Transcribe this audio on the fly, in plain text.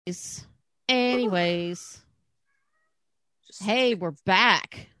Anyways, Just, hey, we're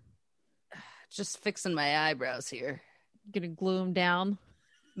back. just fixing my eyebrows here. Gonna glue them down.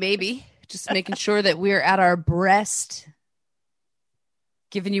 Maybe just making sure that we're at our breast,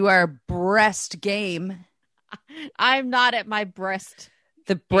 giving you our breast game. I'm not at my breast.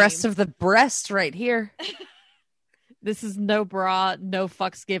 The breast of the breast right here. This is no bra, no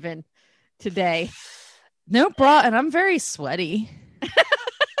fucks given today. No bra, and I'm very sweaty.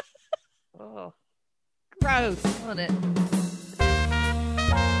 Oh, gross. On it.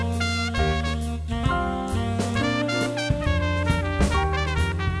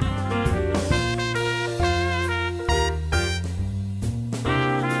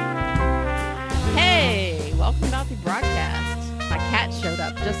 Hey, welcome to Mouthy Broadcast. My cat showed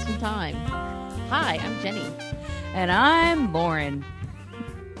up just in time. Hi, I'm Jenny. And I'm Lauren.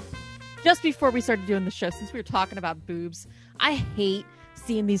 Just before we started doing the show, since we were talking about boobs, I hate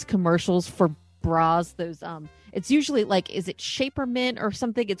seeing these commercials for bras. Those it's usually like, is it Shaper Mint or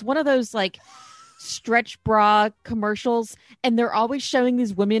something? It's one of those like stretch bra commercials, and they're always showing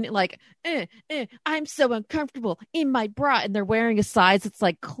these women like, I'm so uncomfortable in my bra, and they're wearing a size that's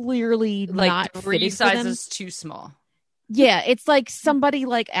like clearly Like not 3 fitted for them. sizes too small. Yeah, it's like somebody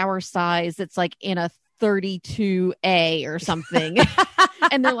like our size that's like in a 32A or something,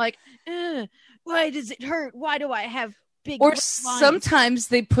 and they're like, why does it hurt? Why do I have big Or lines? sometimes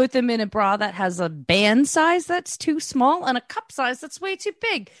they put them in a bra that has a band size that's too small and a cup size that's way too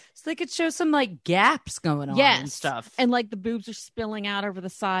big. So they could show some like gaps going on and stuff. And like the boobs are spilling out over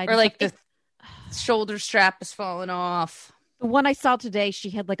the side. Or like the shoulder strap is falling off. The one I saw today, she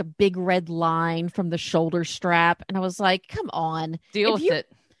had like a big red line from the shoulder strap. And I was like, come on. Deal with it.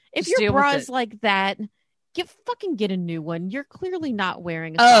 If Just your deal with bra it. is like that, get a new one. You're clearly not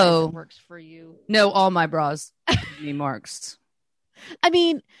wearing a size that works for you. No, all my bras need marks. I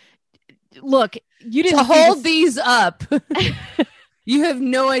mean, look, you didn't To hold these up. You have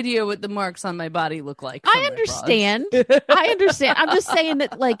no idea what the marks on my body look like. I understand. I understand. I'm just saying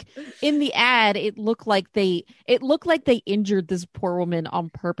that, like, in the ad, it looked like they injured this poor woman on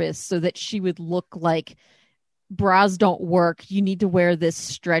purpose so that she would look like bras don't work. You need to wear this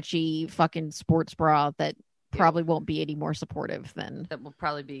stretchy fucking sports bra that probably won't be any more supportive than That will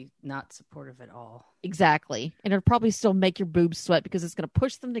probably be not supportive at all. Exactly. And it'll probably still make your boobs sweat because it's going to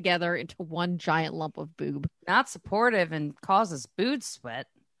push them together into one giant lump of boob. Not supportive and causes boob sweat.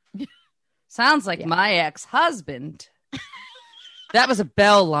 Sounds like my ex-husband. That was a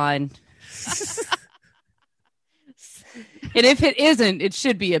bell line. And if it isn't, it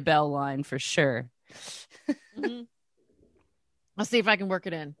should be a bell line for sure. Mm-hmm. I'll see if I can work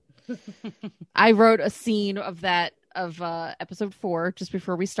it in. I wrote a scene of that of episode 4 just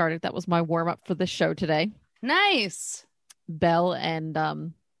before we started. That was my warm-up for the show today. Nice. Belle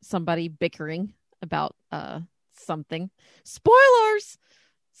and somebody bickering about something. Spoilers.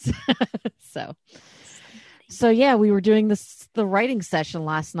 So yeah, we were doing the writing session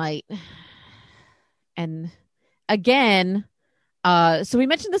last night, and again, so we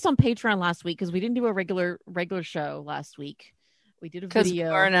mentioned this on Patreon last week because we didn't do a regular show last week. We did a video.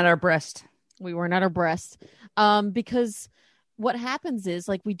 We weren't at our breast. We weren't at our breast. Because what happens is,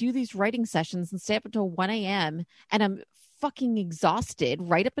 like, we do these writing sessions and stay up until 1 a.m. and I'm fucking exhausted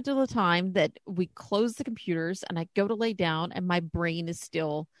right up until the time that we close the computers and I go to lay down and my brain is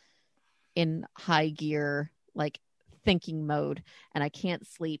still in high gear, like thinking mode, and I can't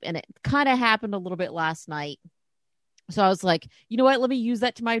sleep. And it kind of happened a little bit last night. So I was like, you know what? Let me use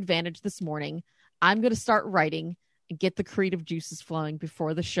that to my advantage this morning. I'm going to start writing and get the creative juices flowing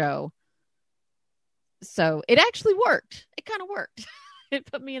before the show. So it actually worked. It kind of worked. It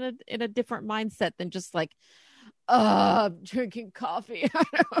put me in a different mindset than just like, I'm drinking coffee.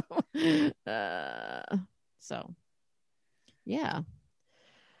 So yeah.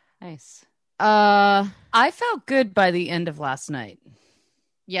 Nice. I felt good by the end of last night.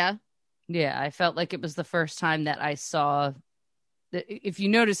 Yeah. Yeah, I felt like it was the first time that I saw. If you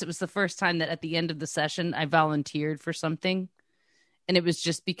notice, it was the first time that at the end of the session, I volunteered for something. And it was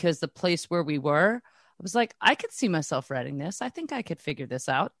just because the place where we were, I was like, I could see myself writing this. I think I could figure this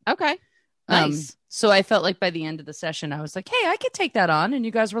out. Okay. Nice. So I felt like by the end of the session, I was like, hey, I could take that on. And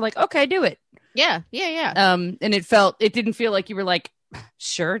you guys were like, okay, do it. Yeah. And it didn't feel like you were like,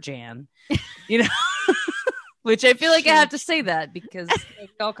 sure, Jan, which I feel like I have to say that because we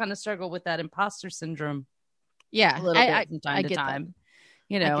all kind of struggle with that imposter syndrome. Yeah. A little bit from time to time,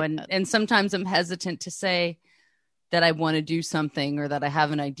 and sometimes I'm hesitant to say that I want to do something or that I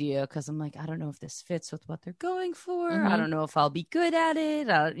have an idea because I'm like, I don't know if this fits with what they're going for. Mm-hmm. I don't know if I'll be good at it.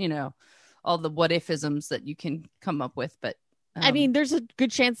 All the what if isms that you can come up with. But I mean, there's a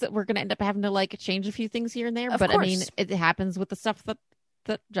good chance that we're going to end up having to like change a few things here and there, but course. I mean, it happens with the stuff that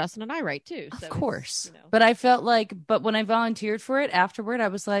Justin and I write too. So of course. you know. But I felt like, but when I volunteered for it afterward, I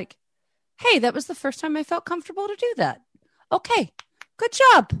was like, hey, that was the first time I felt comfortable to do that. Okay. Good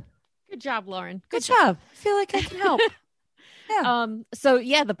job. Good job, Lauren. Good job. I feel like I can help. Yeah. So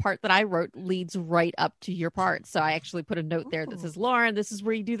yeah, the part that I wrote leads right up to your part. So I actually put a note there that says, Lauren, this is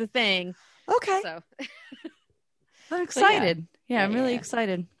where you do the thing. Okay. So I'm excited. Yeah, I'm really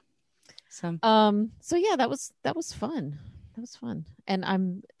excited. So yeah, that was fun. That was fun.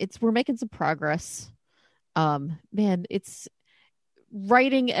 And we're making some progress. Man, it's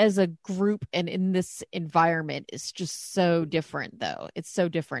writing as a group and in this environment is just so different though. It's so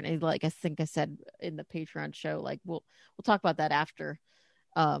different. And like I think I said in the Patreon show, like we'll talk about that after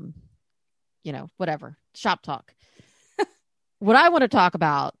whatever. Shop talk. What I want to talk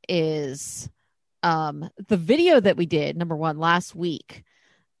about is the video that we did, number one, last week.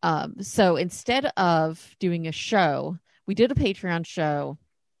 So instead of doing a show, we did a Patreon show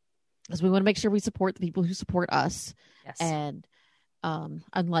because we want to make sure we support the people who support us. Yes. And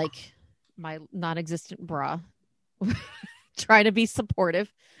unlike my non-existent bra, trying to be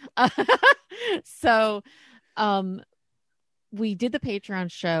supportive. So we did the Patreon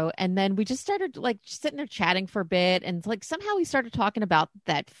show, and then we just started like sitting there chatting for a bit, and like somehow we started talking about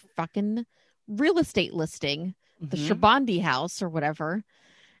that fucking real estate listing, the Shabandi house or whatever.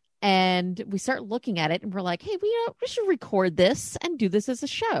 And we start looking at it and we're like, hey, we should record this and do this as a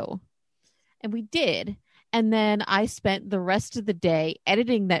show. And we did. And then I spent the rest of the day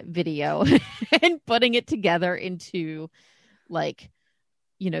editing that video and putting it together into like,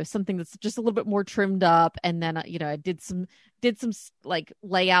 something that's just a little bit more trimmed up. And then, I did some like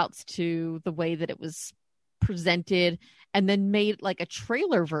layouts to the way that it was presented, and then made like a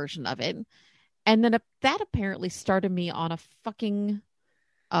trailer version of it. And then that apparently started me on a fucking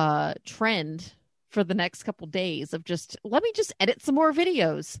trend for the next couple days of just, let me just edit some more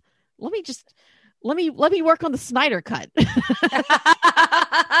videos. Let me work on the Snyder cut.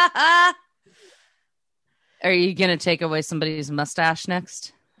 Are you going to take away somebody's mustache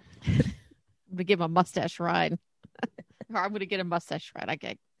next? I'm going to give him a mustache ride. Or I'm going to get a mustache ride.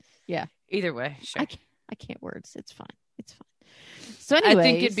 Okay. Yeah. Either way. Sure. I can't words. It's fine. It's fine. So anyway, I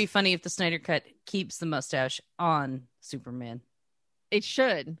think it'd be funny if the Snyder cut keeps the mustache on Superman. It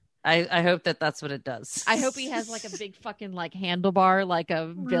should. I hope that's what it does. I hope he has like a big fucking like handlebar like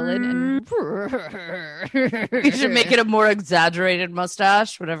a villain, and you should make it a more exaggerated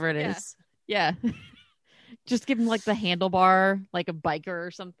mustache, whatever it is. Yeah. Just give him like the handlebar, like a biker or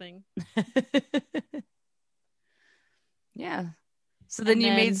something. Yeah. So then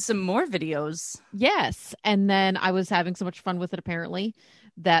you made some more videos. Yes. And then I was having so much fun with it apparently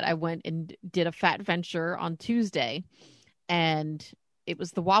that I went and did a Fat Venture on Tuesday, and it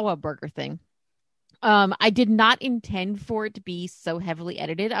was the Wawa burger thing. I did not intend for it to be so heavily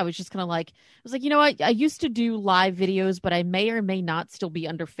edited. I was just kind of like, I was like, you know what? I used to do live videos, but I may or may not still be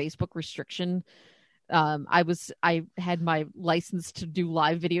under Facebook restriction. I had my license to do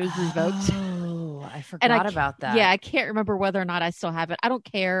live videos revoked. Oh, I forgot about that. Yeah, I can't remember whether or not I still have it. I don't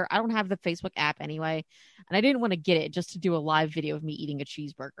care. I don't have the Facebook app anyway. And I didn't want to get it just to do a live video of me eating a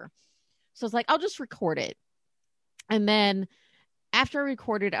cheeseburger. So I was like, I'll just record it. And then after I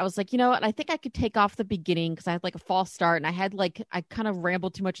recorded, I was like, you know what? I think I could take off the beginning because I had like a false start, and I kind of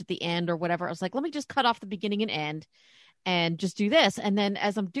rambled too much at the end or whatever. I was like, let me just cut off the beginning and end and just do this. And then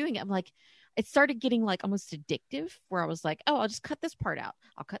as I'm doing it, I'm like, it started getting like almost addictive where I was like, oh, I'll just cut this part out.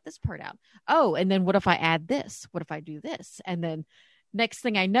 I'll cut this part out. Oh, and then what if I add this? What if I do this? And then next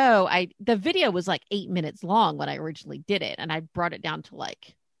thing I know, the video was like 8 minutes long when I originally did it. And I brought it down to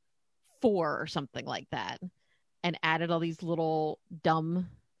like 4 or something like that, and added all these little dumb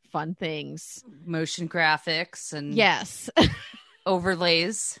fun things. Motion graphics and yes,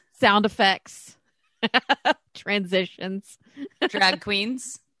 overlays, sound effects, transitions, drag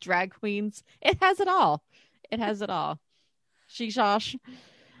queens. It has it all. Sheesh.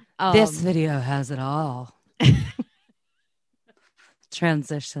 This video has it all.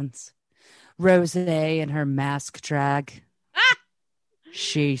 Transitions. Rose and her mask drag.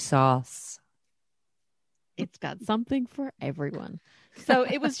 She sauce. It's got something for everyone. So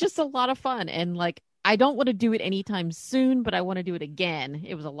it was just a lot of fun. And like, I don't want to do it anytime soon, but I want to do it again.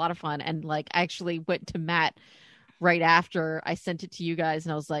 It was a lot of fun. And like, I actually went to Matt right after I sent it to you guys,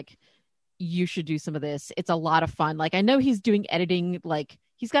 and I was like, you should do some of this. It's a lot of fun. Like, I know he's doing editing. Like,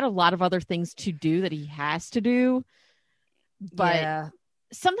 he's got a lot of other things to do that he has to do. But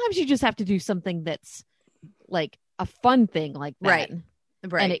sometimes you just have to do something that's like a fun thing like that. Right.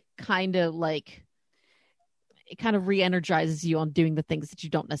 And it kind of like, it kind of re-energizes you on doing the things that you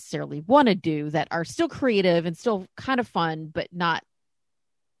don't necessarily want to do that are still creative and still kind of fun, but not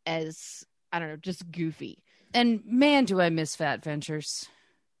as, I don't know, just goofy. And man, do I miss Fat Ventures.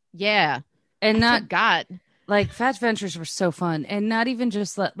 Yeah. And not God. Like Fat Ventures were so fun. And not even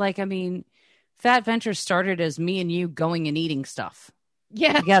just like, I mean, Fat Ventures started as me and you going and eating stuff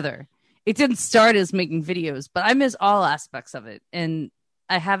together. It didn't start as making videos, but I miss all aspects of it. And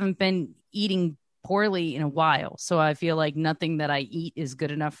I haven't been eating poorly in a while. So I feel like nothing that I eat is good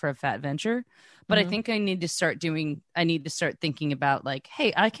enough for a Fat Venture. But I think I need to start thinking about like,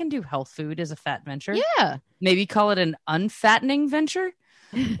 hey, I can do health food as a Fat Venture. Yeah. Maybe call it an unfattening venture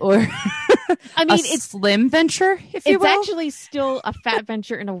or I mean, it's slim venture, if you will. It's actually still a Fat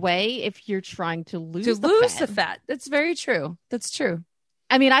Venture in a way if you're trying to lose the fat. That's very true. That's true.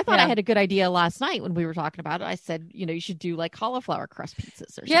 I mean, I thought I had a good idea last night when we were talking about it. I said, you should do like cauliflower crust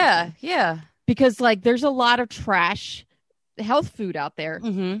pizzas or something. Yeah. Because like there's a lot of trash health food out there.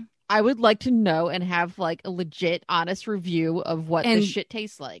 Mm-hmm. I would like to know and have like a legit, honest review of what this shit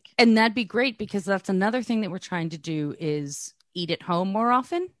tastes like. And that'd be great because that's another thing that we're trying to do is eat at home more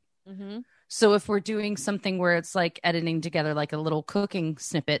often. Mm-hmm. So if we're doing something where it's like editing together like a little cooking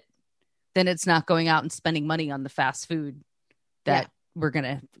snippet, then it's not going out and spending money on the fast food that we're going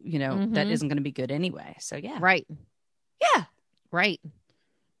to, that isn't going to be good anyway. So yeah. Right. Yeah. Right.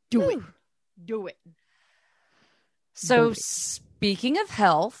 Do it. So speaking of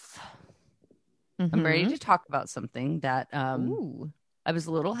health, I'm ready to talk about something that I was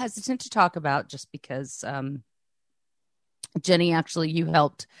a little hesitant to talk about just because Jenny, actually, you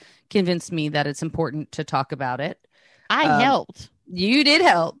helped convince me that it's important to talk about it. I helped. You did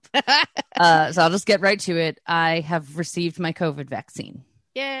help. So I'll just get right to it. I have received my COVID vaccine.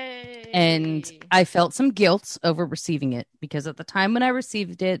 Yay. And I felt some guilt over receiving it because at the time when I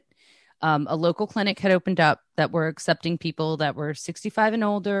received it, a local clinic had opened up that were accepting people that were 65 and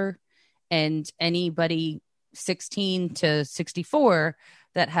older and anybody 16 to 64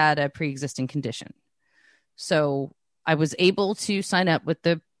 that had a pre-existing condition. So I was able to sign up with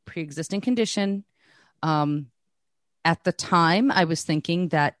the pre-existing condition. At the time, I was thinking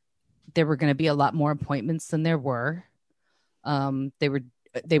that there were going to be a lot more appointments than there were.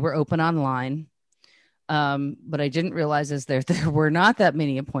 They were open online. But I didn't realize is there were not that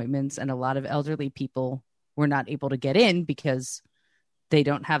many appointments, and a lot of elderly people were not able to get in because they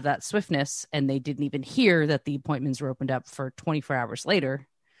don't have that swiftness, and they didn't even hear that the appointments were opened up for 24 hours later.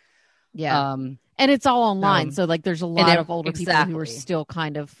 Yeah. And it's all online. So like there's a lot of older people who are still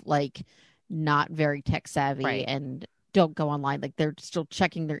kind of like not very tech savvy and don't go online. Like they're still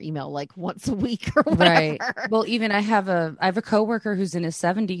checking their email like once a week or whatever. Right. Well, even I have a coworker who's in his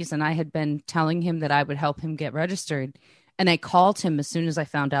 70s, and I had been telling him that I would help him get registered. And I called him as soon as I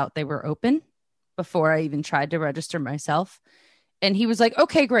found out they were open before I even tried to register myself. And he was like,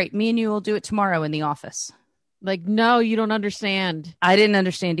 okay, great. Me and you will do it tomorrow in the office. Like, no, you don't understand. I didn't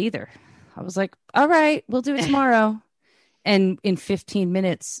understand either. I was like, all right, we'll do it tomorrow. And in 15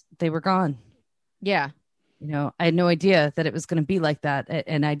 minutes, they were gone. Yeah. I had no idea that it was going to be like that.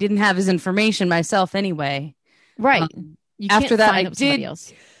 And I didn't have his information myself anyway. Right. After that, I did.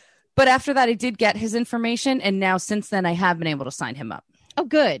 But after that, I did get his information. And now since then, I have been able to sign him up. Oh,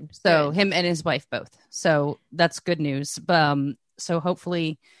 good. So him and his wife both. So that's good news. So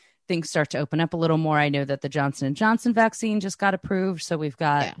hopefully things start to open up a little more. I know that the Johnson & Johnson vaccine just got approved. So we've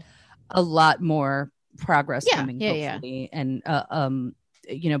got a lot more progress coming, hopefully. And,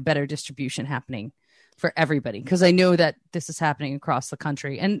 better distribution happening for everybody. Because I know that this is happening across the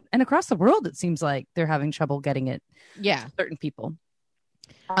country and across the world. It seems like they're having trouble getting it. Yeah. To certain people.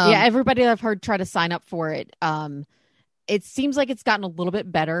 Everybody that I've heard try to sign up for it. It seems like it's gotten a little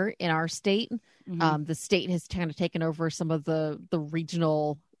bit better in our state. Mm-hmm. The state has kind of taken over some of the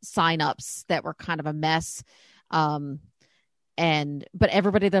regional signups that were kind of a mess. But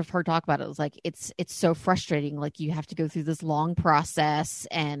everybody that I've heard talk about it was like, it's so frustrating. Like you have to go through this long process.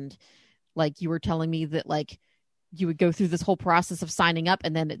 And like you were telling me that like you would go through this whole process of signing up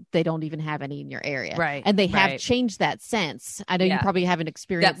and then they don't even have any in your area. Right. And they have changed that since. I know you probably haven't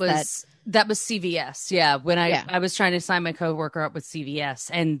experienced that. That was CVS. Yeah. When I was trying to sign my coworker up with CVS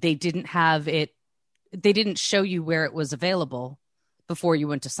and they didn't have it. They didn't show you where it was available before you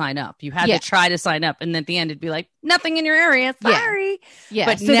went to sign up. You had to try to sign up. And at the end, it'd be like, nothing in your area. Sorry. Yeah.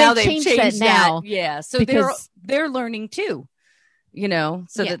 But so now they've changed that now. Yeah. So they're learning too,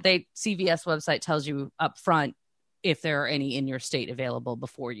 that CVS website tells you up front if there are any in your state available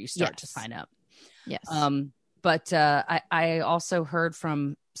before you start to sign up. Yes. But I also heard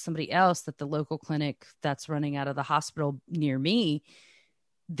from somebody else that the local clinic that's running out of the hospital near me,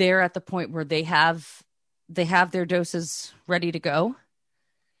 they're at the point where they have they have their doses ready to go,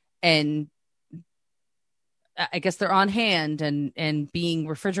 and I guess they're on hand and being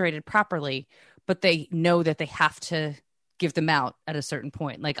refrigerated properly, but they know that they have to give them out at a certain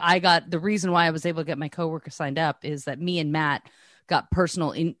point. Like the reason why I was able to get my coworker signed up is that me and Matt got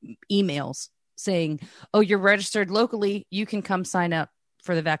personal emails saying, oh, you're registered locally. You can come sign up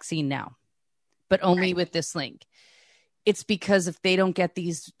for the vaccine now, but only with this link. It's because if they don't get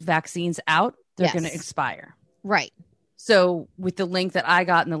these vaccines out, they're going to expire. Right. So with the link that I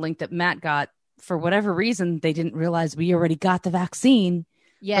got and the link that Matt got, for whatever reason, they didn't realize we already got the vaccine.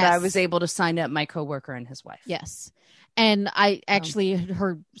 Yes. But I was able to sign up my coworker and his wife. Yes. And I actually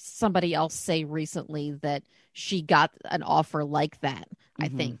heard somebody else say recently that she got an offer like that, I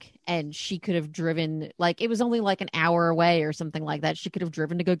think. And she could have driven, like, it was only like an hour away or something like that. She could have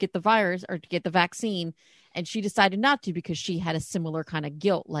driven to go get the virus or to get the vaccine. And she decided not to because she had a similar kind of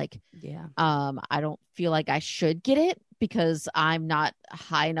guilt. Like, I don't feel like I should get it because I'm not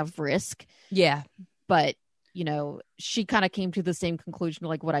high enough risk. Yeah. But, you know, she kind of came to the same conclusion,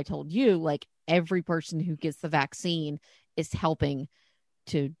 like what I told you, like every person who gets the vaccine is helping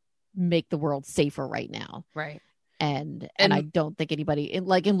to make the world safer right now. Right. And I don't think anybody,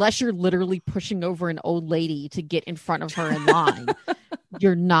 like, unless you're literally pushing over an old lady to get in front of her in line,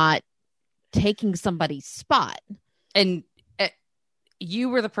 you're not taking somebody's spot. And you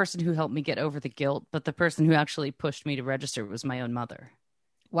were the person who helped me get over the guilt, but the person who actually pushed me to register was my own mother.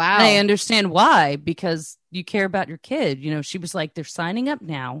 Wow. And I understand why, because you care about your kid. You know, she was like, they're signing up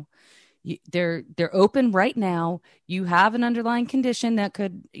now. They're open right now. You have an underlying condition that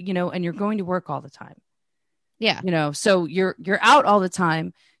could, you know, and you're going to work all the time. Yeah. You know, so you're out all the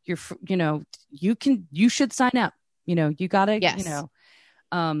time. You know, you should sign up, you know, you gotta, you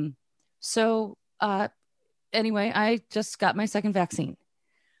know, so, anyway, I just got my second vaccine,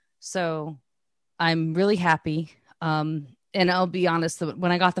 so I'm really happy. And I'll be honest,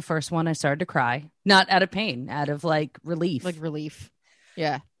 when I got the first one, I started to cry, not out of pain, out of like relief.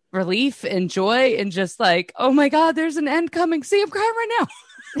 Yeah. Relief and joy and just like, oh my God, there's an end coming. See, I'm crying right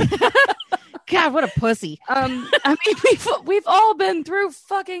now. God, what a pussy. I mean, we've all been through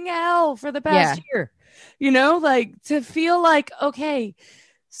fucking hell for the past year, you know, like to feel like, okay,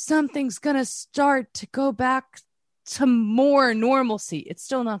 something's going to start to go back to more normalcy. It's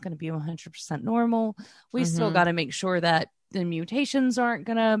still not going to be 100% normal. We still got to make sure that the mutations aren't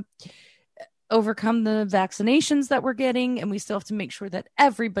going to overcome the vaccinations that we're getting. And we still have to make sure that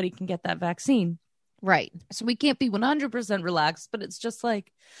everybody can get that vaccine. Right. So we can't be 100% relaxed, but it's just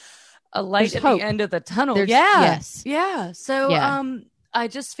like a light at hope. the end of the tunnel. Yes. Yeah. So I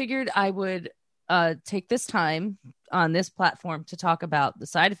just figured I would take this time on this platform to talk about the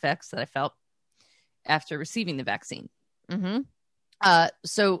side effects that I felt after receiving the vaccine.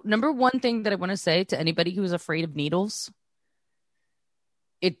 So number one thing that I want to say to anybody who's afraid of needles,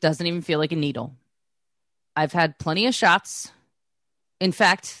 it doesn't even feel like a needle. I've had plenty of shots. In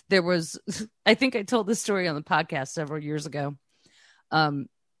fact, there was, I think I told this story on the podcast several years ago.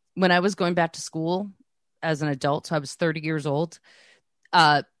 When I was going back to school as an adult, so I was 30 years old,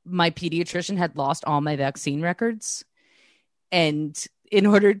 my pediatrician had lost all my vaccine records. And in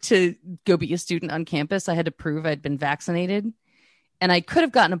order to go be a student on campus, I had to prove I'd been vaccinated. And I could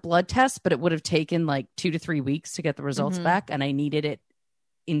have gotten a blood test, but it would have taken like 2 to 3 weeks to get the results back. And I needed it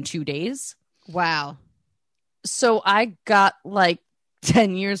in 2 days. Wow. So I got like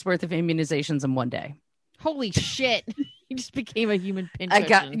 10 years worth of immunizations in one day. Holy shit. You just became a human pinch.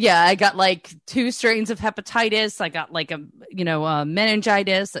 I got like 2 strains of hepatitis. I got like a, you know,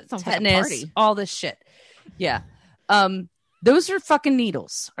 meningitis, tetanus, like all this shit. Yeah. Those are fucking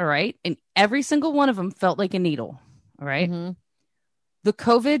needles. All right. And every single one of them felt like a needle. All right. The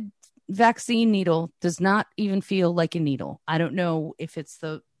COVID vaccine needle does not even feel like a needle. I don't know if it's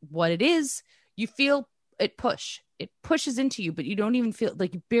what it is. You feel it pushes into you, but you don't even feel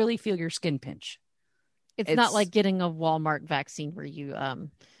like, you barely feel your skin pinch. It's not like getting a Walmart vaccine where you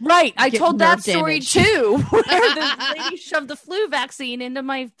right. I told that story too, where the lady shoved the flu vaccine into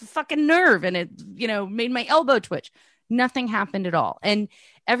my fucking nerve and it, you know, made my elbow twitch. Nothing happened at all. And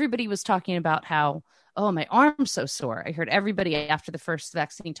everybody was talking about how, oh, my arm's so sore. I heard everybody after the first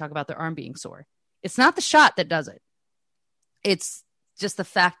vaccine talk about their arm being sore. It's not the shot that does it. It's just the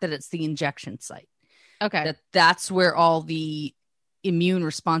fact that it's the injection site. Okay. That's where all the immune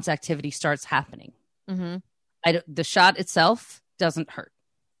response activity starts happening. The shot itself doesn't hurt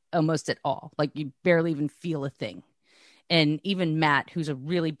almost at all. Like you barely even feel a thing. And even Matt, who's a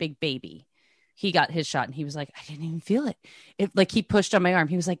really big baby, he got his shot and he was like, I didn't even feel it. It like he pushed on my arm.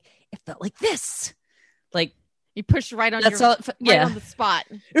 He was like, it felt like this. Like you pushed right on on the spot.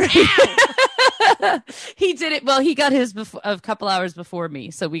 He did it. Well, he got his a couple hours before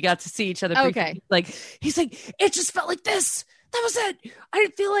me, so we got to see each other briefly. Okay. He's like, it just felt like this. That was it. I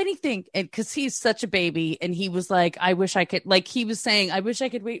didn't feel anything. And because he's such a baby, and he was like, I wish I could. Like he was saying, I wish I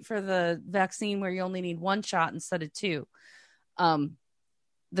could wait for the vaccine where you only need one shot instead of two.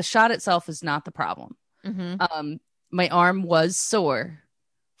 The shot itself is not the problem. Mm-hmm. My arm was sore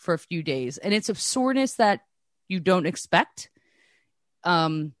for a few days, and it's a soreness that you don't expect.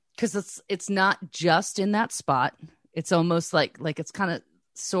 Because it's not just in that spot. It's almost like it's kind of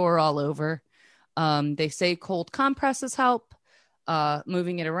sore all over. They say cold compresses help.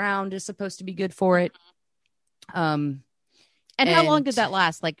 Moving it around is supposed to be good for it. And how long did that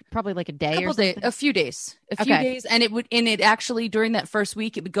last? Like probably like a day or something? A few days. And it actually during that first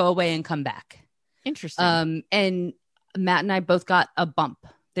week it would go away and come back. Interesting. And Matt and I both got a bump.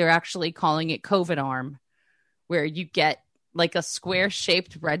 They're actually calling it COVID arm, where you get like a square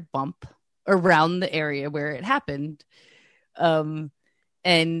shaped red bump around the area where it happened. And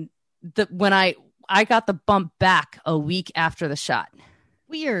when I got the bump back a week after the shot.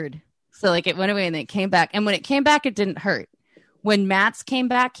 Weird. So like it went away and then it came back. And when it came back, it didn't hurt. When Matt's came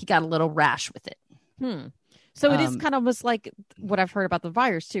back, he got a little rash with it. So it is kind of almost like what I've heard about the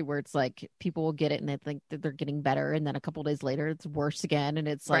virus too, where it's like people will get it and they think that they're getting better, and then a couple of days later it's worse again, and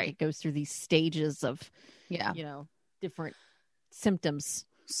it's like It goes through these stages of different symptoms.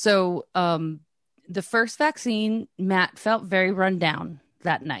 So the first vaccine, Matt felt very run down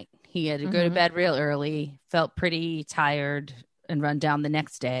that night. He had to go to bed real early, felt pretty tired and run down the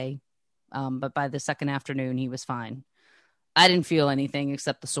next day. But by the second afternoon, he was fine. I didn't feel anything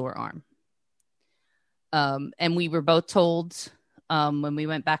except the sore arm. And we were both told when we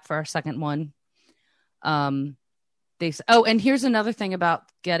went back for our second one, and here's another thing about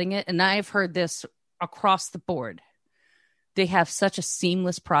getting it. And I've heard this across the board. They have such a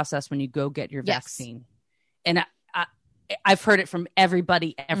seamless process when you go get your vaccine. And I've heard it from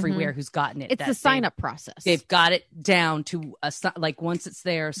everybody everywhere who's gotten it. It's the sign up process. They've got it down to once it's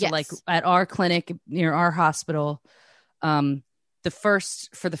there. So like at our clinic near our hospital, for the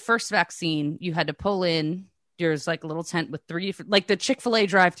first vaccine, you had to pull in. There's like a little tent with 3 different, like the Chick-fil-A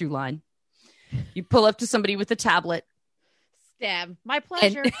drive-through line. You pull up to somebody with a tablet. Stab. My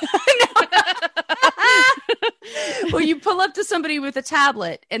pleasure. Well, you pull up to somebody with a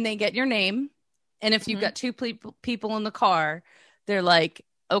tablet and they get your name. And if you've got two people in the car, they're like,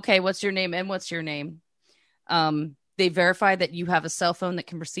 okay, what's your name and what's your name? They verify that you have a cell phone that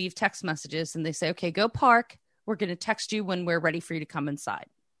can receive text messages, and they say, okay, go park. We're going to text you when we're ready for you to come inside.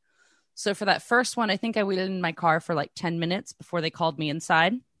 So for that first one, I think I waited in my car for like 10 minutes before they called me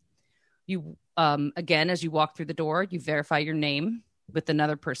inside. You, again, as you walk through the door, you verify your name with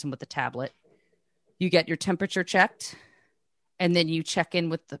another person with a tablet. You get your temperature checked, and then you check in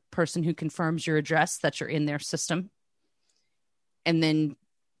with the person who confirms your address that you're in their system. And then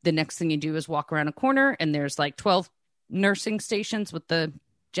the next thing you do is walk around a corner, and there's like 12 nursing stations with the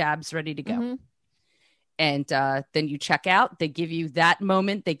jabs ready to go. And then you check out. They give you that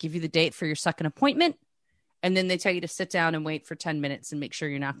moment. They give you the date for your second appointment. And then they tell you to sit down and wait for 10 minutes and make sure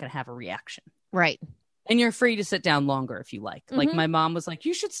you're not going to have a reaction. Right. And you're free to sit down longer if you like. Like my mom was like,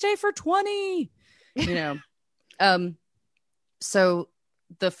 you should stay for 20, you know. So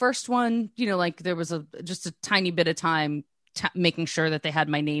the first one, like there was just a tiny bit of time making sure that they had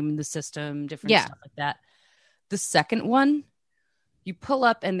my name in the system, different stuff like that. The second one, you pull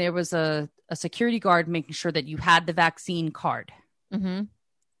up and there was a security guard making sure that you had the vaccine card.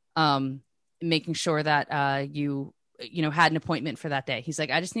 Making sure that you had an appointment for that day. He's like,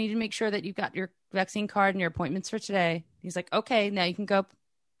 I just need to make sure that you got your vaccine card and your appointments for today. He's like, okay, now you can go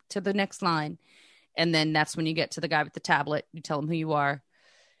to the next line. And then that's when you get to the guy with the tablet. You tell him who you are.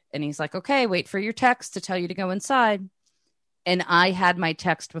 And he's like, okay, wait for your text to tell you to go inside. And I had my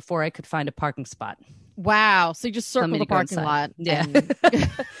text before I could find a parking spot. Wow. So you just circled the parking lot. Yeah.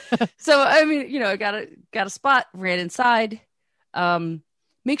 So, I mean, I got a spot, ran inside.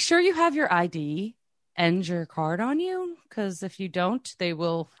 Make sure you have your ID and your card on you, because if you don't, they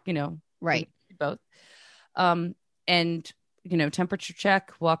will, right. Both. And, temperature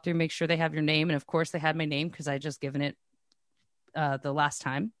check, walk through, make sure they have your name. And of course they had my name because I just given it the last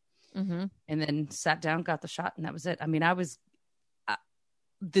time. And then sat down, got the shot, and that was it. I mean, I was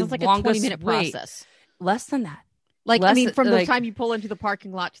sounds like a 20-minute process. Less than that. From the time you pull into the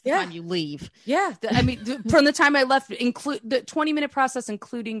parking lot to the time you leave. Yeah. I mean, from the time I left, include the 20-minute process,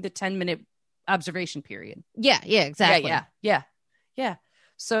 including the 10-minute observation period. Yeah, exactly. Yeah.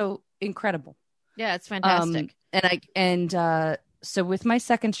 So incredible. Yeah, it's fantastic. So with my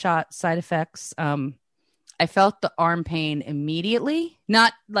second shot, side effects, I felt the arm pain immediately.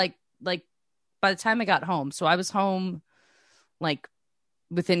 Not like by the time I got home, so I was home like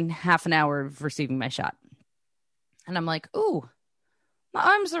within half an hour of receiving my shot. And I'm like, ooh, my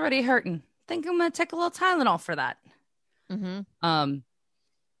arm's already hurting. Think I'm gonna take a little Tylenol for that. Mm-hmm.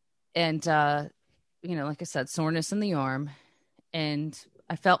 And like I said, soreness in the arm. And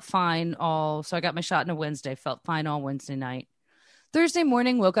I felt fine so I got my shot on a Wednesday, felt fine all Wednesday night. Thursday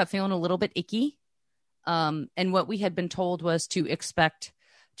morning, woke up feeling a little bit icky. And what we had been told was to expect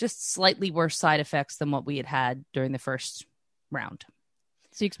just slightly worse side effects than what we had during the first round.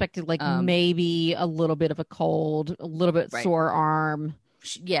 So you expected maybe a little bit of a cold, a little bit sore arm.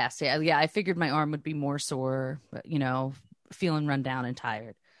 Yes. Yeah. I figured my arm would be more sore, but, feeling run down and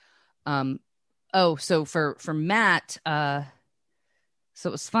tired. So for Matt, so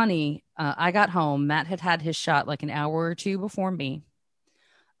it was funny. I got home. Matt had his shot like an hour or two before me.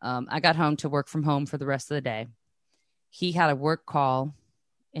 I got home to work from home for the rest of the day. He had a work call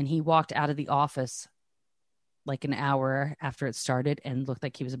and he walked out of the office like an hour after it started and looked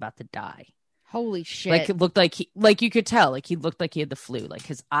like he was about to die. Holy shit. Like it looked like you could tell, like he looked like he had the flu. Like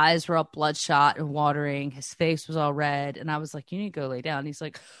his eyes were all bloodshot and watering. His face was all red. And I was like, you need to go lay down. And he's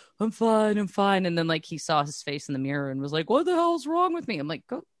like, I'm fine. And then like he saw his face in the mirror and was like, what the hell's wrong with me? I'm like,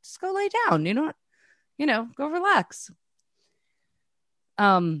 just go lay down. Go relax.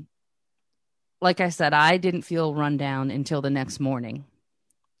 Like I said, I didn't feel run down until the next morning.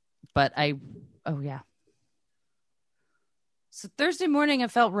 But So Thursday morning, I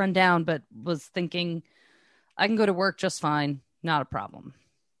felt run down, but was thinking I can go to work just fine. Not a problem.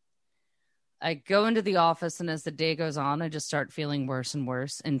 I go into the office, and as the day goes on, I just start feeling worse and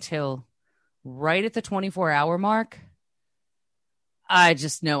worse until right at the 24-hour mark, I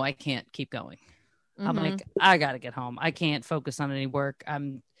just know I can't keep going. Mm-hmm. I'm like, I got to get home. I can't focus on any work.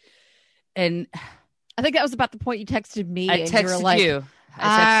 And I think that was about the point you texted me. I texted you. Were like, you.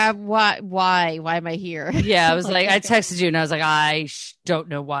 Why am I here? Yeah, I was like, I texted you and I was like, I don't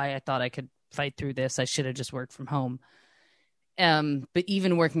know why I thought I could fight through this. I should have just worked from home. But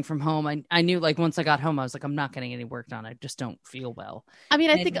even working from home, I knew like once I got home, I was like, I'm not getting any work done. I just don't feel well. I mean,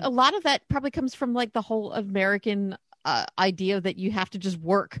 I think a lot of that probably comes from like the whole American idea that you have to just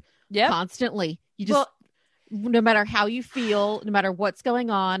work constantly. You just, no matter how you feel, no matter what's going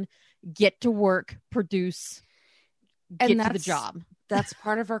on, get to work, produce, get to the job. That's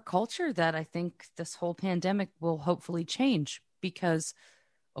part of our culture that I think this whole pandemic will hopefully change because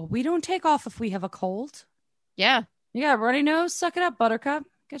we don't take off if we have a cold. Yeah. You got a runny nose? Suck it up, buttercup.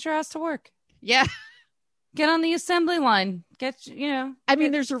 Get your ass to work. Yeah. Get on the assembly line. There's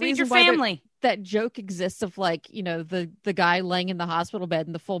a reason your why family. That joke exists of like, the guy laying in the hospital bed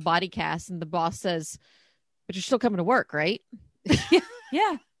in the full body cast and the boss says, but you're still coming to work, right?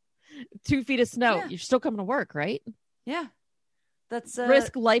 Yeah. 2 feet of snow. Yeah. You're still coming to work, right? Yeah. That's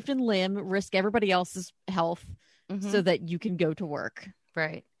risk life and limb, risk everybody else's health so that you can go to work.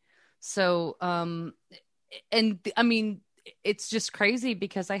 Right. So, and I mean, it's just crazy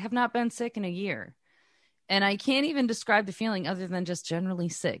because I have not been sick in a year and I can't even describe the feeling other than just generally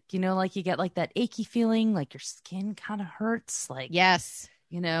sick. Like you get like that achy feeling, like your skin kind of hurts. Like, yes.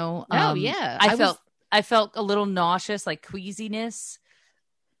 Yeah. I felt a little nauseous, like queasiness.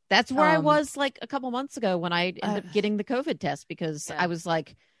 That's where I was like a couple months ago when I ended up getting the COVID test because I was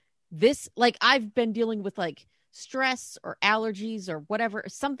like, I've been dealing with like stress or allergies or whatever,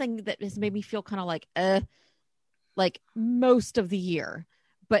 something that has made me feel kind of like most of the year.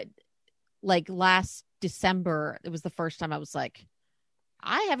 But like last December, it was the first time I was like,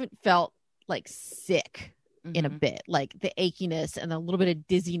 I haven't felt like sick in a bit, like the achiness and a little bit of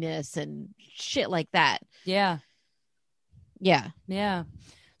dizziness and shit like that. Yeah. Yeah. Yeah.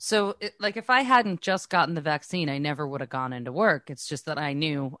 So, if I hadn't just gotten the vaccine, I never would have gone into work. It's just that I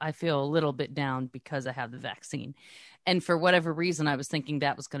knew I feel a little bit down because I have the vaccine. And for whatever reason, I was thinking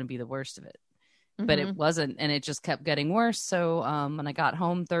that was going to be the worst of it. But it wasn't. And it just kept getting worse. So when I got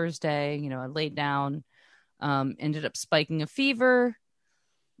home Thursday, I laid down, ended up spiking a fever.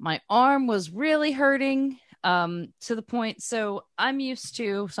 My arm was really hurting to the point. So I'm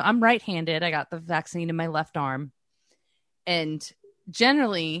right-handed. I got the vaccine in my left arm. And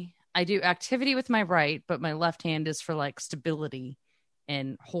generally, I do activity with my right, but my left hand is for like stability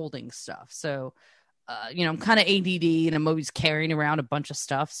and holding stuff. So, I'm kind of ADD and I'm always carrying around a bunch of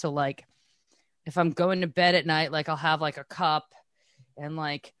stuff. So like if I'm going to bed at night, like I'll have like a cup and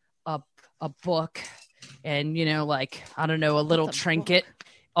like a book and, like, I don't know, a little trinket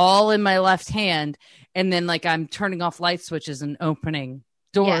all in my left hand. And then like I'm turning off light switches and opening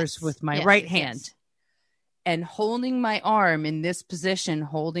doors with my right hand. Yes. And holding my arm in this position,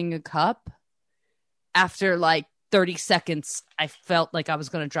 holding a cup, after like 30 seconds, I felt like I was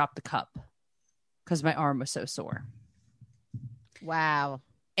going to drop the cup. because my arm was so sore. Wow.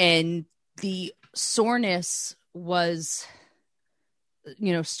 And the soreness was,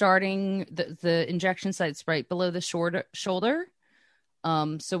 starting the injection sites right below the shoulder.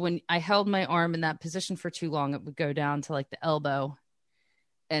 So when I held my arm in that position for too long, it would go down to like the elbow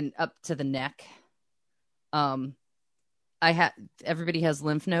and up to the neck. Everybody has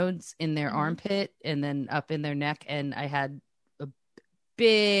lymph nodes in their armpit and then up in their neck. And I had a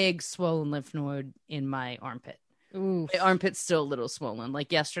big swollen lymph node in my armpit. Oof. My armpit's still a little swollen.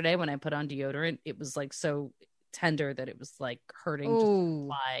 Like yesterday when I put on deodorant, it was like so tender that it was like hurting to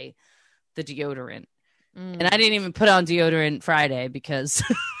apply the deodorant. And I didn't even put on deodorant Friday because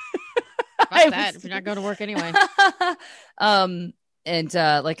if you're not going to work anyway. And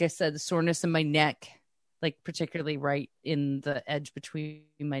like I said, the soreness in my neck, like particularly right in the edge between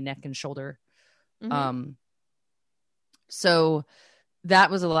my neck and shoulder. So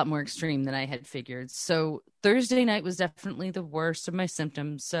that was a lot more extreme than I had figured. So Thursday night was definitely the worst of my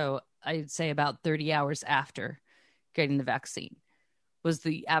symptoms. So I'd say about 30 hours after getting the vaccine was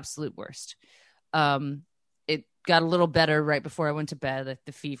the absolute worst. It got a little better right before I went to bed. Like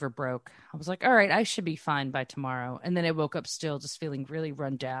the fever broke. I was like, all right, I should be fine by tomorrow. And then I woke up still just feeling really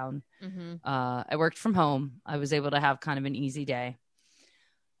run down. I worked from home. I was able to have kind of an easy day.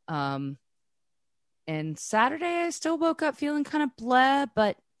 And Saturday I still woke up feeling kind of blah,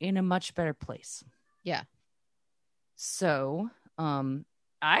 but in a much better place. Yeah. So,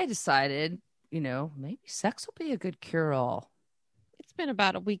 I decided, maybe sex will be a good cure-all. It's been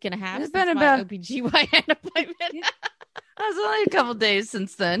about a week and a half. It's been about OBGYN appointment. That's only a couple days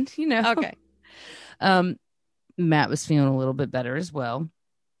since then, Okay. Matt was feeling a little bit better as well.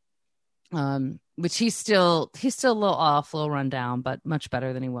 Which he's still a little off, a little run down, but much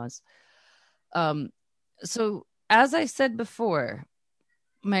better than he was. So as I said before,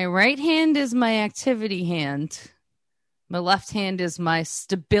 my right hand is my activity hand. My left hand is my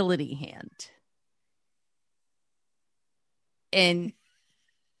stability hand. And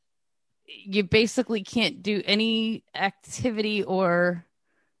you basically can't do any activity or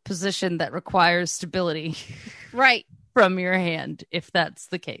position that requires stability right from your hand, if that's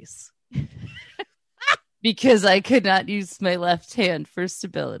the case. Because I could not use my left hand for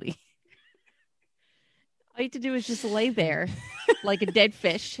stability. All you have to do is just lay there like a dead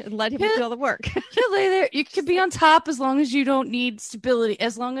fish and let him do all the work. You lay there. You could be on top as long as you don't need stability,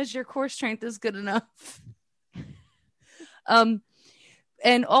 as long as your core strength is good enough.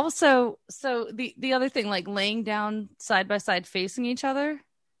 And also, so the other thing, like laying down side by side facing each other,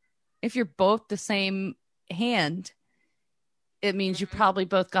 if you're both the same hand, it means you probably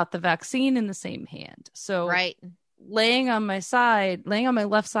both got the vaccine in the same hand. So right. laying on my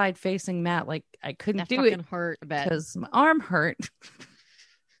left side facing Matt, like I couldn't do it hurt a bit because my arm hurt.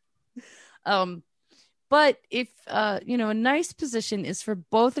 But if a nice position is for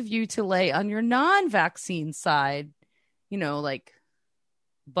both of you to lay on your non-vaccine side, like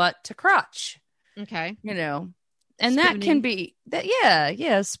butt to crotch. Okay. And Spooning. that can be that.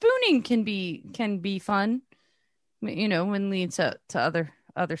 Yeah. Spooning can be fun, when leads to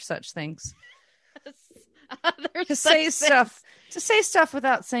other such things. To say stuff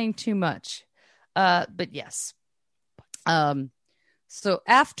without saying too much. But yes. So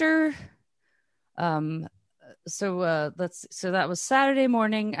after, so that was Saturday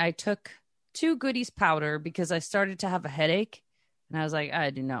morning. I took 2 Goodies powder because I started to have a headache. And I was like,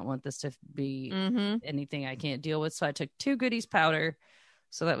 I do not want this to be anything I can't deal with. So I took 2 Goodies powder.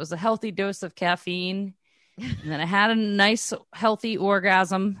 So that was a healthy dose of caffeine. And then I had a nice, healthy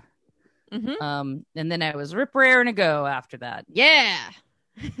orgasm. And then I was rip raring to go after that. Yeah.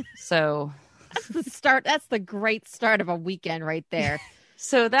 So that's the start. That's the great start of a weekend right there.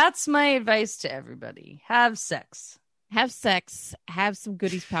 So that's my advice to everybody. Have sex. Have some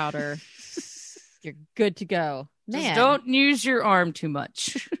Goodies powder. You're good to go. Man. Just don't use your arm too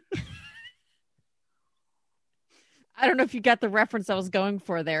much. I don't know if you got the reference I was going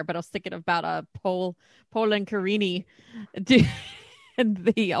for there, but I was thinking about Paul and Carini and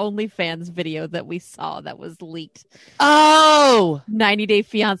the OnlyFans video that we saw that was leaked. Oh, 90 Day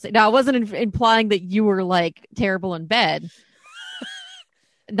Fiance. Now, I wasn't implying that you were like terrible in bed.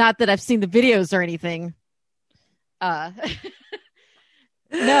 Not that I've seen the videos or anything.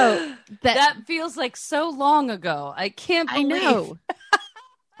 No, that feels like so long ago. I can't believe. I know.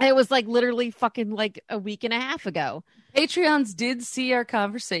 It was like literally fucking like a week and a half ago. Patreons did see our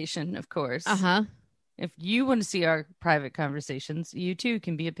conversation, of course. If you want to see our private conversations, you too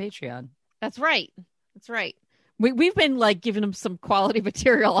can be a Patreon. That's right. We've been like giving them some quality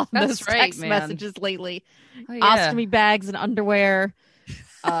material on those text messages lately. Oh, yeah. Ostomy bags and underwear.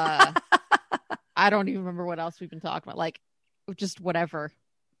 I I don't even remember what else we've been talking about. Like, just whatever.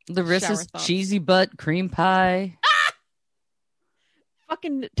 Larissa's thoughts. cheesy butt cream pie.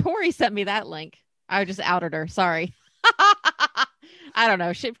 Fucking Tori sent me that link. I just outed her. Sorry. I don't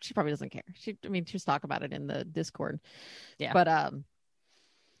know. She probably doesn't care. She's talking about it in the Discord. Yeah. But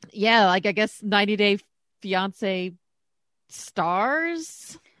yeah, like I guess 90 Day Fiance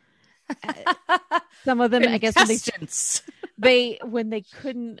stars. Some of them, I guess, when they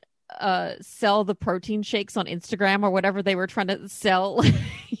couldn't sell the protein shakes on Instagram or whatever they were trying to sell,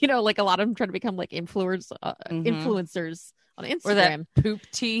 like a lot of them trying to become like influencers on Instagram, or that poop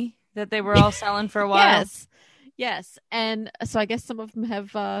tea that they were all selling for a while. Yes. And so I guess some of them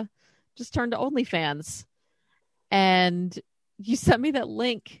have just turned to OnlyFans. And you sent me that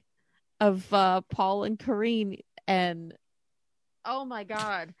link of Paul and Karine, and oh my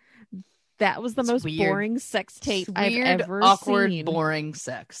God, that was the most boring sex tape I've ever awkward, seen. Boring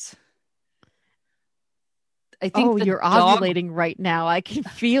sex. I think you're ovulating right now. I can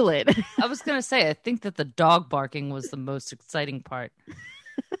feel it. I was going to say, I think that the dog barking was the most exciting part.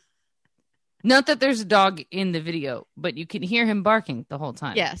 Not that there's a dog in the video, but you can hear him barking the whole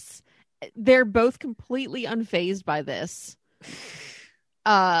time. Yes. They're both completely unfazed by this.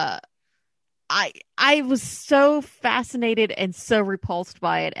 I was so fascinated and so repulsed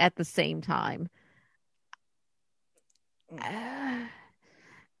by it at the same time.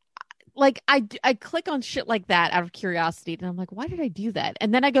 Like I click on shit like that out of curiosity, and I'm like, why did I do that?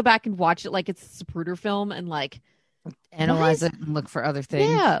 And then I go back and watch it like it's a Zapruder film and like analyze it and look for other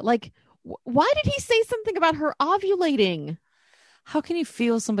things. Yeah, like why did he say something about her ovulating? How can you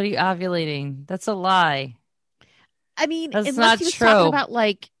feel somebody ovulating? That's a lie. I mean, that's unless not he was true. Talking about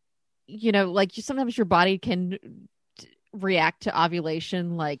like sometimes your body can react to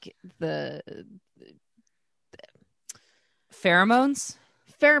ovulation, like the pheromones,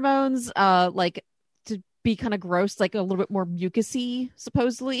 like to be kind of gross, like a little bit more mucusy,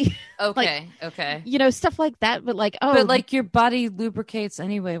 supposedly. Okay. Stuff like that. But like, but like your body lubricates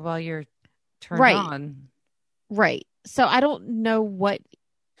anyway while you're turned on. Right. So I don't know what.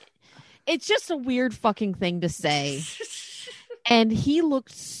 It's just a weird fucking thing to say. And he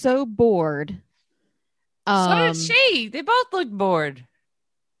looked so bored. So did she. They both looked bored.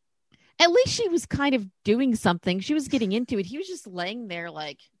 At least she was kind of doing something. She was getting into it. He was just laying there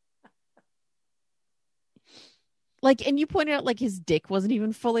like, and you pointed out like his dick wasn't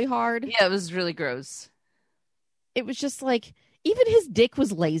even fully hard. Yeah, it was really gross. It was just like, even his dick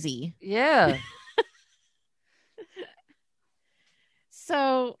was lazy. Yeah.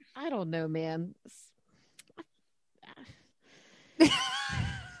 So I don't know, man.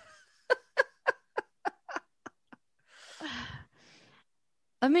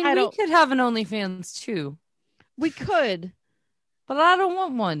 I mean, we could have an OnlyFans too. We could. But I don't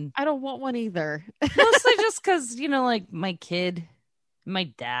want one. I don't want one either. Mostly just because, like my kid, my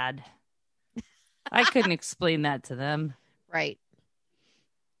dad. I couldn't explain that to them. Right.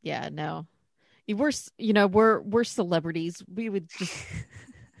 Yeah, no. We're celebrities. We would just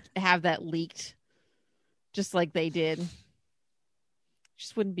have that leaked just like they did.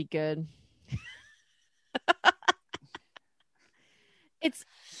 Just wouldn't be good.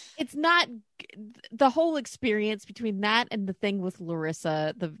 It's not the whole experience between that and the thing with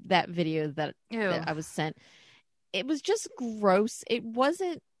Larissa, that video that I was sent. It was just gross. It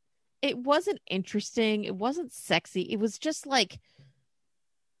wasn't interesting. It wasn't sexy. It was just like,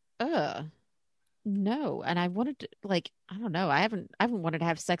 no. And I wanted to, like, I don't know. I haven't wanted to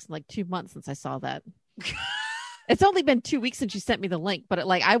have sex in like 2 months since I saw that. It's only been 2 weeks since you sent me the link, but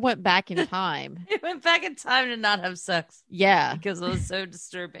I went back in time. You went back in time to not have sex. Yeah. Because it was so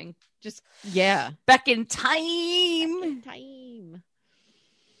disturbing. Just, yeah. Back in time.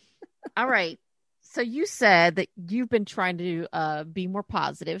 All right. So you said that you've been trying to be more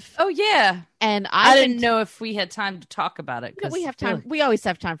positive. Oh, yeah. And I didn't know if we had time to talk about it. We have time. We always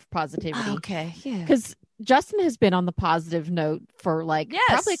have time for positivity. Oh, okay. Yeah. Because Justin has been on the positive note for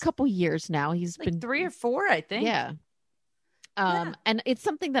probably a couple years now. He's been 3 or 4, I think. Yeah. And it's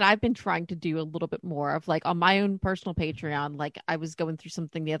something that I've been trying to do a little bit more of, like on my own personal Patreon. Like I was going through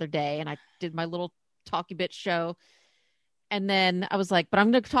something the other day and I did my little talky bit show. And then I was like, but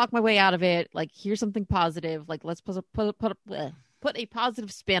I'm going to talk my way out of it. Like, here's something positive. Like, let's put a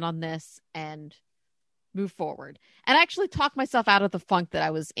positive spin on this and move forward. And actually talk myself out of the funk that I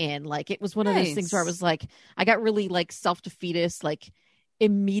was in. Like, it was one of those things where I was like, I got really like self-defeatist, like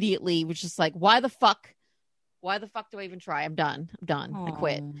immediately, which is like, why the fuck do I even try? I'm done. Aww. I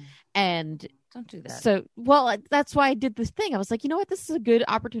quit. And don't do that. So, that's why I did this thing. I was like, you know what? This is a good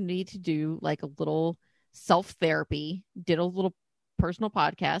opportunity to do like a little self-therapy, did a little personal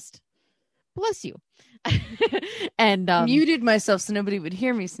podcast, bless you. And Muted myself so nobody would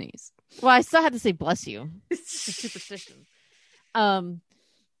hear me sneeze. well, I still had to say bless you. It's superstition.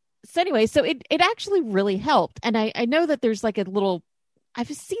 So anyway, so it actually really helped. And I know that there's like a little, I've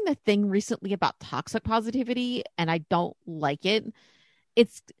seen a thing recently about toxic positivity and I don't like it.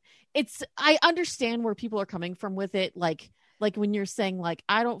 It's I understand where people are coming from with it. Like when you're saying like,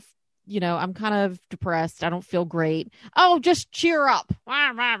 I don't, I'm kind of depressed. I don't feel great. Oh, just cheer up.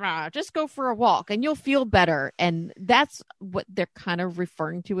 Rah, rah, rah. Just go for a walk and you'll feel better. And that's what they're kind of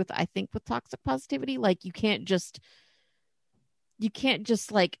referring to with, I think, with toxic positivity. Like you can't just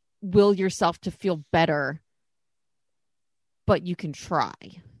like will yourself to feel better, but you can try.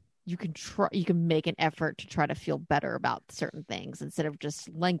 You can make an effort to try to feel better about certain things instead of just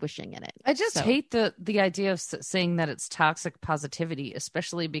languishing in it. I just hate the idea of saying that it's toxic positivity,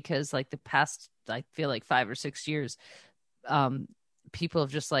 especially because like the past, I feel like 5 or 6 years, people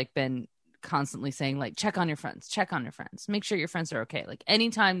have just like been constantly saying like, check on your friends, make sure your friends are okay. Like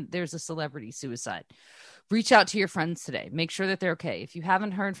anytime there's a celebrity suicide, reach out to your friends today, make sure that they're okay. If you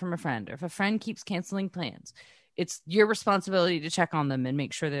haven't heard from a friend, or if a friend keeps canceling plans, it's your responsibility to check on them and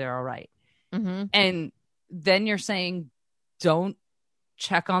make sure they're all right. Mm-hmm. And then you're saying, don't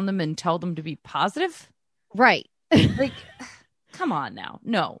check on them and tell them to be positive. Right. Like, come on now.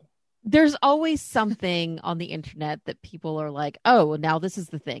 No. There's always something on the internet that people are like, oh, now this is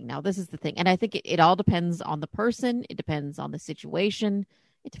the thing. And I think it all depends on the person. It depends on the situation.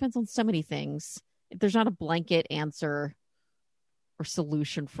 It depends on so many things. There's not a blanket answer or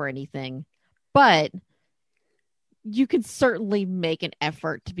solution for anything, but you can certainly make an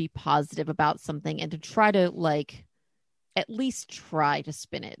effort to be positive about something and to try to like at least try to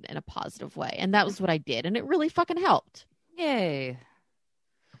spin it in a positive way. And that was what I did. And it really fucking helped. Yay.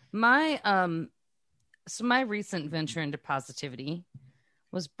 My recent venture into positivity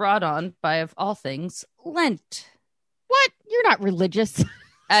was brought on by, of all things, Lent. What? You're not religious.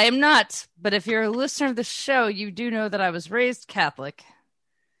 I am not. But if you're a listener of the show, you do know that I was raised Catholic.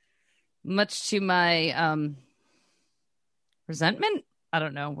 Much to my resentment? I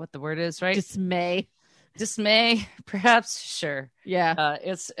don't know what the word is, right? Dismay, perhaps. Sure. Yeah.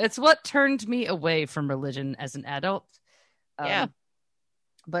 It's what turned me away from religion as an adult. Yeah.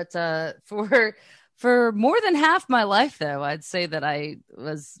 But for more than half my life, though, I'd say that I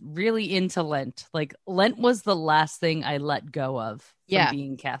was really into Lent. Like Lent was the last thing I let go of from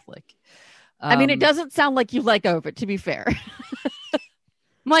being Catholic. I mean, it doesn't sound like you let go of it, to be fair.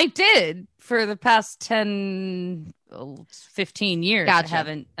 Well, I did for the past 10, 15 years.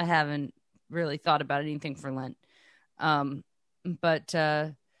 Gotcha. I haven't really thought about anything for Lent.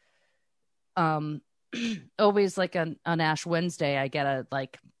 But always like on Ash Wednesday, I get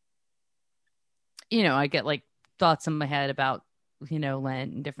I get like thoughts in my head about,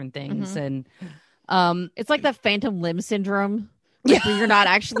 Lent and different things. Mm-hmm. And it's like the phantom limb syndrome. Like where you're not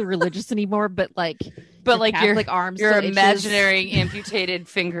actually religious anymore, but like Catholic arms, your imaginary amputated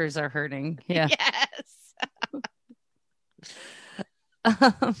fingers are hurting. Yeah.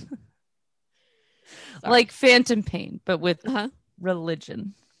 Yes. Like phantom pain, but with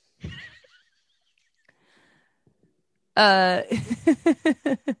religion. So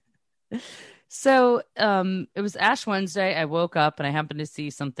it was Ash Wednesday. I woke up and I happened to see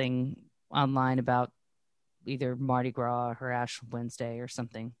something online about either Mardi Gras or Ash Wednesday or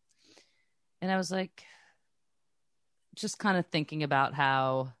something. And I was like, just kind of thinking about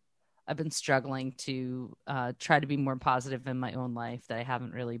how I've been struggling to try to be more positive in my own life, that I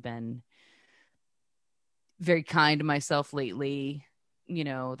haven't really been very kind to myself lately,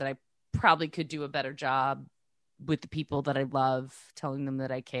 that I probably could do a better job with the people that I love, telling them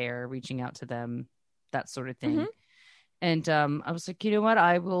that I care, reaching out to them, that sort of thing. Mm-hmm. And I was like, you know what?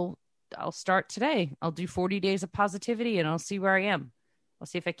 I'll start today. I'll do 40 days of positivity and I'll see where I am. I'll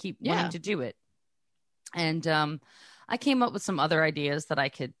see if I keep wanting to do it. And I came up with some other ideas that I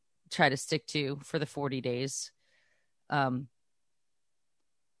could try to stick to for the 40 days.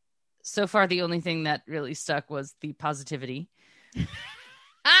 So far, the only thing that really stuck was the positivity.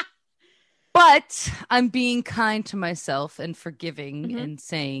 But I'm being kind to myself and forgiving and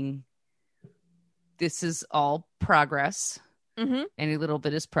saying this is all progress. Mm-hmm. Any little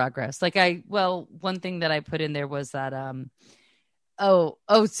bit is progress. Like one thing that I put in there was that,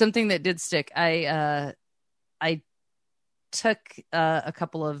 something that did stick. I took a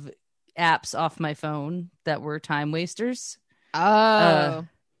couple of apps off my phone that were time wasters. Candy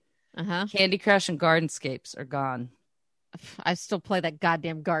Crush and Gardenscapes are gone. I still play that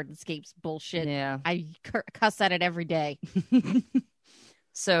goddamn Gardenscapes bullshit. Yeah. I cuss at it every day.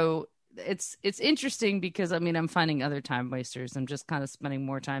 So it's interesting because I mean I'm finding other time wasters. I'm just kind of spending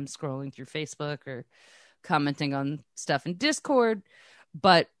more time scrolling through Facebook or commenting on stuff in Discord,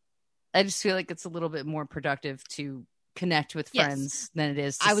 but I just feel like it's a little bit more productive to connect with friends than it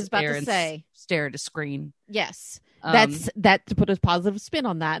is to I was about to say stare at a screen. Yes. That's that, to put a positive spin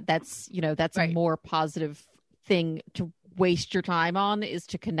on that. That's, that's Right. a more positive thing to waste your time on, is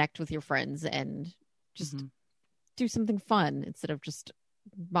to connect with your friends and just do something fun instead of just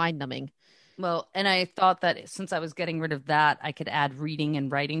mind numbing. Well, and I thought that since I was getting rid of that, I could add reading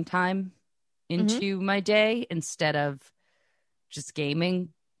and writing time into my day instead of just gaming.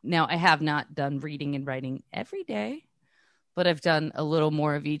 Now, I have not done reading and writing every day, but I've done a little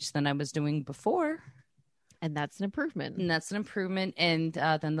more of each than I was doing before. And that's an improvement. And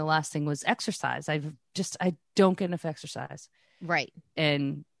then the last thing was exercise. I don't get enough exercise. Right.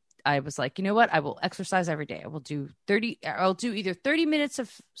 And I was like, you know what? I will exercise every day. I'll do either 30 minutes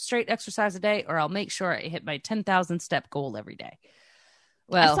of straight exercise a day, or I'll make sure I hit my 10,000 step goal every day.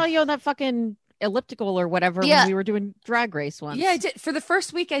 Well, I saw you on that fucking elliptical or whatever when we were doing drag race once. Yeah, I did. For the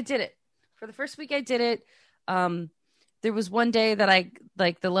first week, I did it. There was one day that I,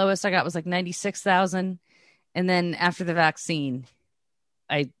 like, the lowest I got was like 96,000. And then after the vaccine,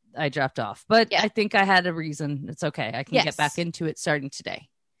 I dropped off. But I think I had a reason. It's okay. I can get back into it starting today.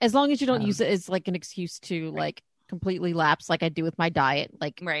 As long as you don't use it as like an excuse to like completely lapse, like I do with my diet,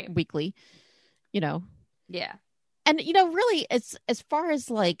 like weekly, Yeah. And, really, it's as far as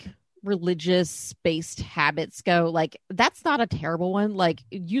like religious based habits go, like that's not a terrible one. Like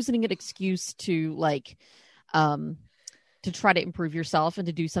using an excuse to like, to try to improve yourself and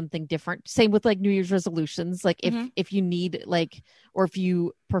to do something different. Same with like New Year's resolutions. Like if you need like, or if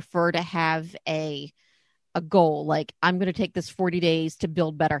you prefer to have a goal, like I'm going to take this 40 days to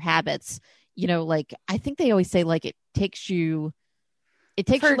build better habits, like I think they always say like it takes you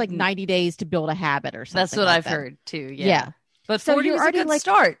like 90 days to build a habit or something. That's what I've heard too. Yeah. But 40 so was a good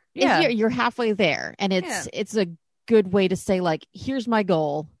start. Yeah. You're halfway there, and it's a good way to say like, here's my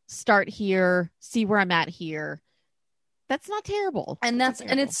goal, start here, see where I'm at here. That's not terrible. And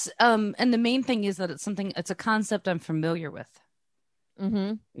and the main thing is that it's a concept I'm familiar with.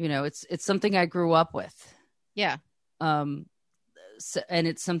 Mm-hmm. It's something I grew up with. Yeah. And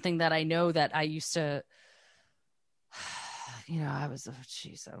it's something that I know that I used to, I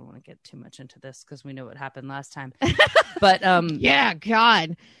don't want to get too much into this because we know what happened last time. But yeah,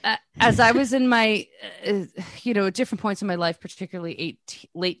 God. As I was in my, at different points in my life, particularly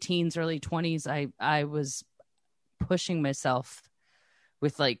late teens, early 20s, I was pushing myself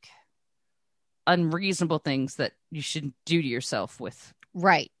with like unreasonable things that you shouldn't do to yourself with.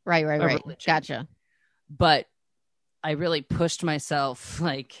 Right. Religion. Gotcha. But I really pushed myself.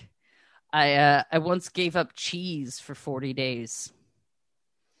 Like I once gave up cheese for 40 days.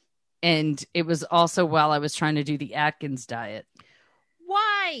 And it was also while I was trying to do the Atkins diet.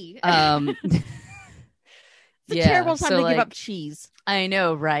 Why? It's a terrible time to give up cheese. I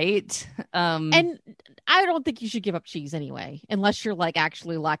know, right? And I don't think you should give up cheese anyway, unless you're like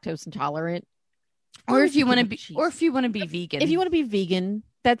actually lactose intolerant. Or if you want to be vegan. If you want to be vegan,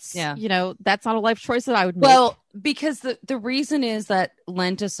 that's that's not a life choice that I would make. Well, because the reason is that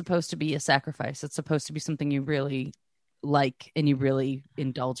Lent is supposed to be a sacrifice. It's supposed to be something you really like and you really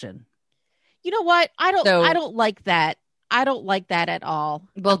indulge in. You know what? I don't like that. I don't like that at all.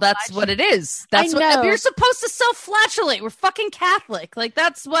 Well, that's what it is. That's what you're supposed to self-flagellate. We're fucking Catholic. Like,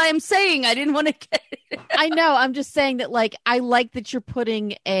 that's why I'm saying I didn't want to get it. I know. I'm just saying that, like, I like that you're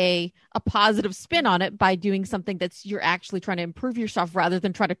putting a positive spin on it by doing something you're actually trying to improve yourself rather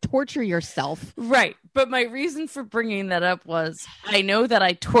than try to torture yourself. Right. But my reason for bringing that up was I know that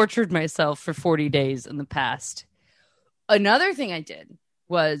I tortured myself for 40 days in the past. Another thing I did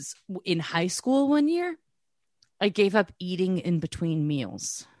was in high school one year, I gave up eating in between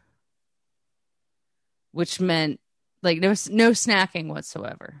meals, which meant like no snacking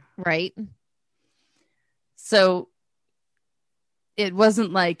whatsoever. Right. So it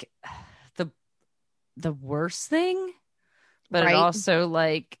wasn't like the worst thing, but it also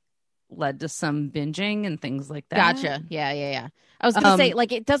like led to some binging and things like that. Gotcha. Yeah. I was going to say,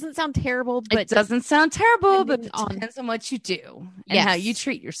 like, it doesn't sound terrible, but it depends on what you do and how you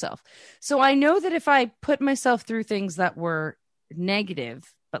treat yourself. So I know that if I put myself through things that were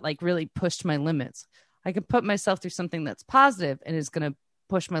negative, but like really pushed my limits, I can put myself through something that's positive and is going to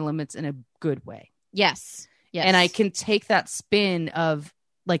push my limits in a good way. Yes. And I can take that spin of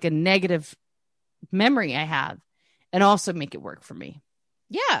like a negative memory I have and also make it work for me.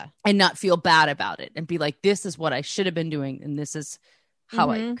 Yeah. And not feel bad about it and be like, this is what I should have been doing. And this is how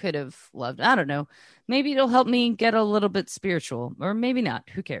I could have loved. I don't know. Maybe it'll help me get a little bit spiritual, or maybe not.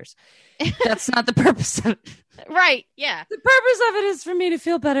 Who cares? That's not the purpose of it. Right. Yeah. The purpose of it is for me to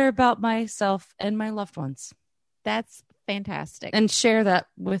feel better about myself and my loved ones. That's fantastic. And share that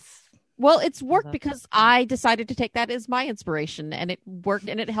with. Well, it's worked because I decided to take that as my inspiration, and it worked,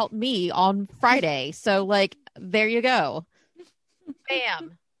 and it helped me on Friday. So, like, there you go.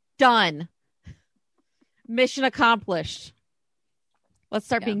 Bam. Done. Mission accomplished. Let's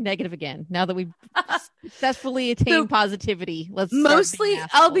start being negative again. Now that we've successfully attained positivity, let's mostly,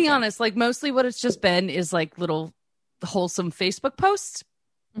 I'll be honest, like mostly what it's just been is like little wholesome Facebook posts.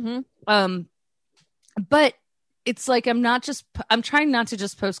 But it's like I'm trying not to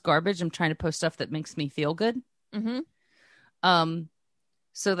just post garbage. I'm trying to post stuff that makes me feel good.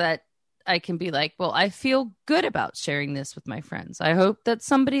 So that I can be like, well, I feel good about sharing this with my friends. I hope that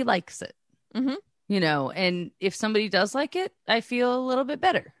somebody likes it. You know, and if somebody does like it, I feel a little bit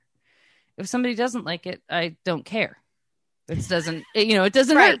better. If somebody doesn't like it, I don't care. It doesn't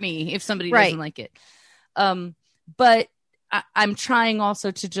hurt me if somebody doesn't like it. But I'm trying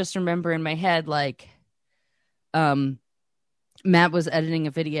also to just remember in my head, like, Matt was editing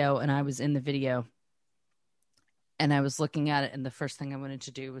a video and I was in the video and I was looking at it. And the first thing I wanted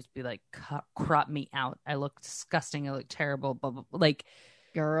to do was be like, crop me out. I look disgusting. I look terrible. Blah, blah, blah. Like,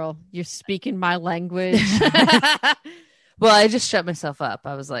 girl, you're speaking my language. Well, I just shut myself up.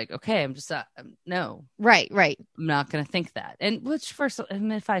 I was like, okay, I'm just no. Right. I'm not going to think that. And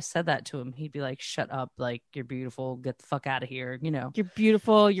if I said that to him, he'd be like, shut up. Like, you're beautiful. Get the fuck out of here. You know, you're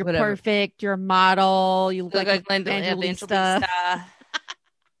beautiful. You're perfect. You're a model. You look like Evangelista.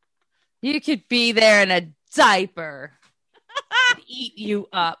 You could be there in a diaper. Eat you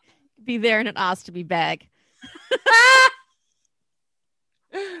up. Be there in an ostomy bag.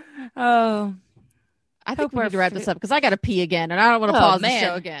 Oh, I think we need to wrap this up because I got to pee again and I don't want to pause the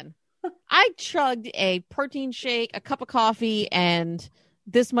show again. I chugged a protein shake, a cup of coffee, and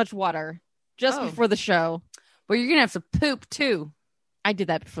this much water just before the show. Well, you're going to have to poop too. I did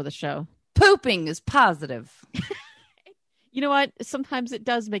that before the show. Pooping is positive. You know what? Sometimes it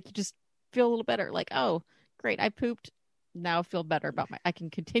does make you just feel a little better. Like, oh, great. I pooped. Now I feel better I can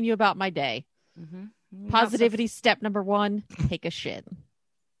continue about my day. Positivity step number 1, take a shit.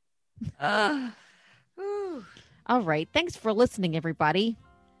 All right. Thanks for listening, everybody.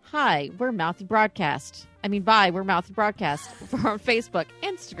 Hi, we're Mouthy Broadcast. We're Mouthy Broadcast. We're on Facebook,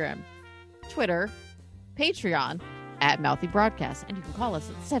 Instagram, Twitter, Patreon at Mouthy Broadcast. And you can call us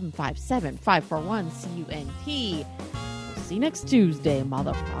at 757-541-CUNT. We'll see you next Tuesday,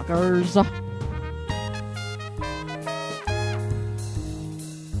 motherfuckers.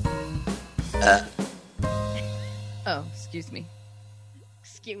 Oh, excuse me.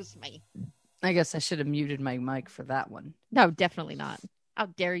 Excuse me. I guess I should have muted my mic for that one. No, definitely not. How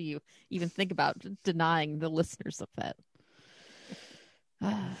dare you even think about denying the listeners of that?